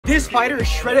this fighter is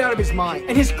shredded out of his mind,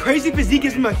 and his crazy physique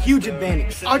gives him a huge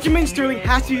advantage. Aljamain Sterling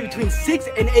has to be between 6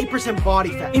 and 8% body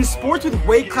fat. In sports with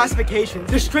weight classifications,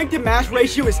 the strength to mass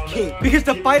ratio is king, because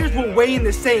the fighters will weigh in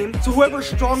the same, so whoever's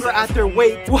stronger at their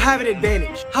weight will have an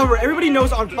advantage. However, everybody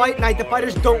knows on fight night the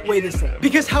fighters don't weigh the same,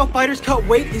 because how fighters cut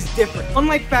weight is different.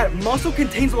 Unlike fat, muscle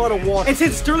contains a lot of water, and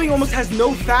since Sterling almost has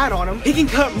no fat on him, he can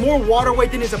cut more water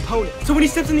weight than his opponent. So when he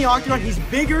steps in the octagon, he's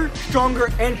bigger,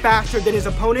 stronger, and faster than his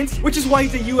opponents, which is why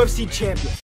he's a UFC champion.